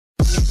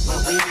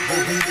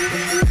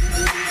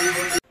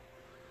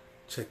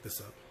Check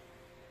this out.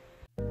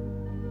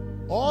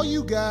 All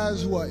you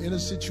guys who are in a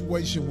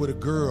situation with a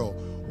girl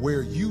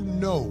where you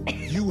know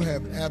you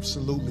have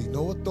absolutely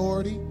no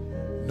authority,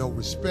 no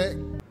respect.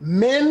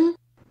 Men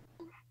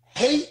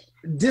hate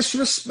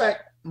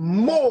disrespect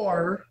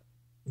more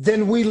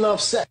than we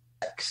love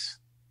sex.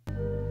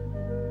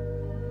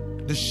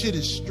 The shit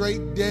is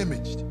straight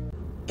damaged.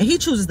 And he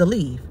chooses to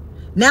leave.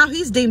 Now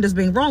he's deemed as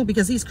being wrong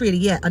because he's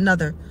created yet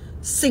another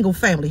single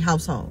family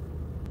household.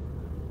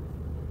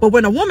 But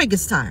when a woman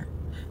gets tired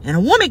and a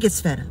woman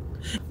gets fed up,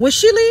 when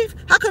she leaves,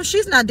 how come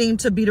she's not deemed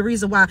to be the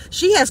reason why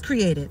she has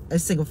created a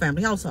single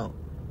family household?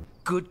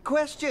 Good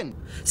question.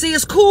 See,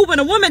 it's cool when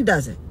a woman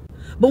does it.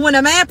 But when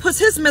a man puts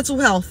his mental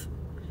health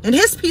and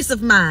his peace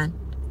of mind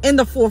in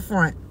the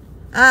forefront,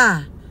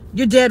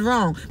 you're dead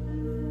wrong.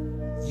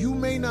 You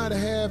may not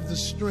have the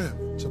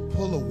strength to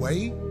pull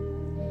away,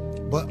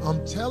 but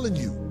I'm telling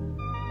you,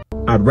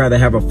 I'd rather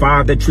have a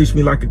 5 that treats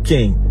me like a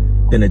king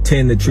than a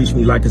 10 that treats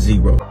me like a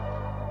 0.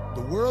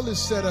 the world is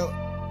set up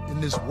in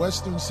this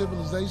Western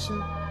civilization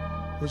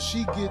where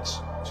she gets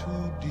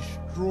to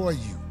destroy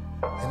you,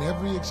 and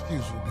every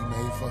excuse will be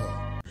made for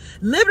her.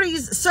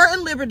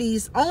 Certain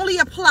liberties only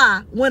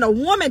apply when a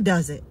woman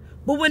does it.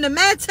 But when a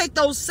man take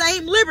those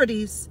same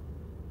liberties,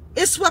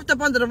 it's swept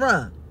up under the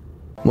rug.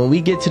 When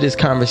we get to this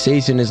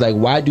conversation, it's like,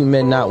 why do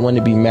men not want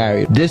to be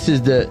married? This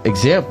is the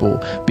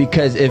example,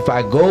 because if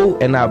I go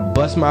and I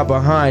bust my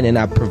behind and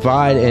I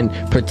provide and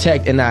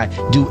protect and I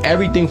do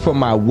everything for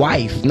my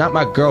wife, not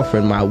my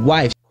girlfriend, my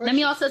wife. Let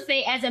me also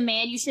say, as a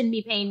man, you shouldn't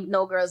be paying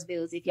no girl's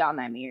bills if y'all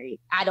not married.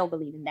 I don't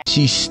believe in that.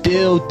 She's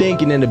still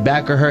thinking in the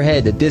back of her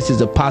head that this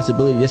is a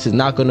possibility, this is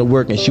not going to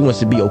work, and she wants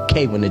to be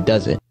okay when it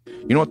doesn't.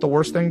 You know what the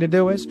worst thing to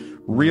do is?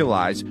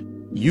 Realize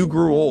you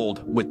grew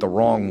old with the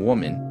wrong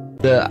woman.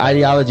 The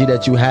ideology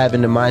that you have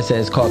in the mindset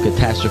is called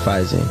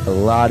catastrophizing. A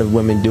lot of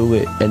women do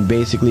it, and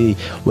basically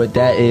what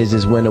that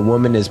is when a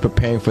woman is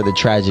preparing for the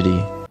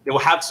tragedy. They will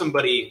have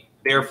somebody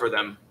there for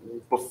them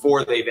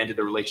before they've ended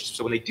the relationship.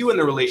 So when they do end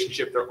the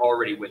relationship, they're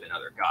already with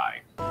another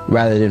guy.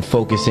 Rather than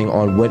focusing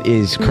on what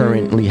is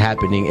currently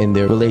happening in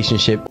their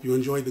relationship. If you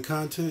enjoyed the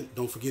content,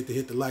 don't forget to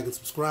hit the like and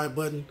subscribe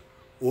button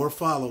or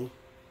follow,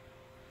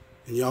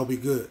 and y'all be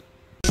good.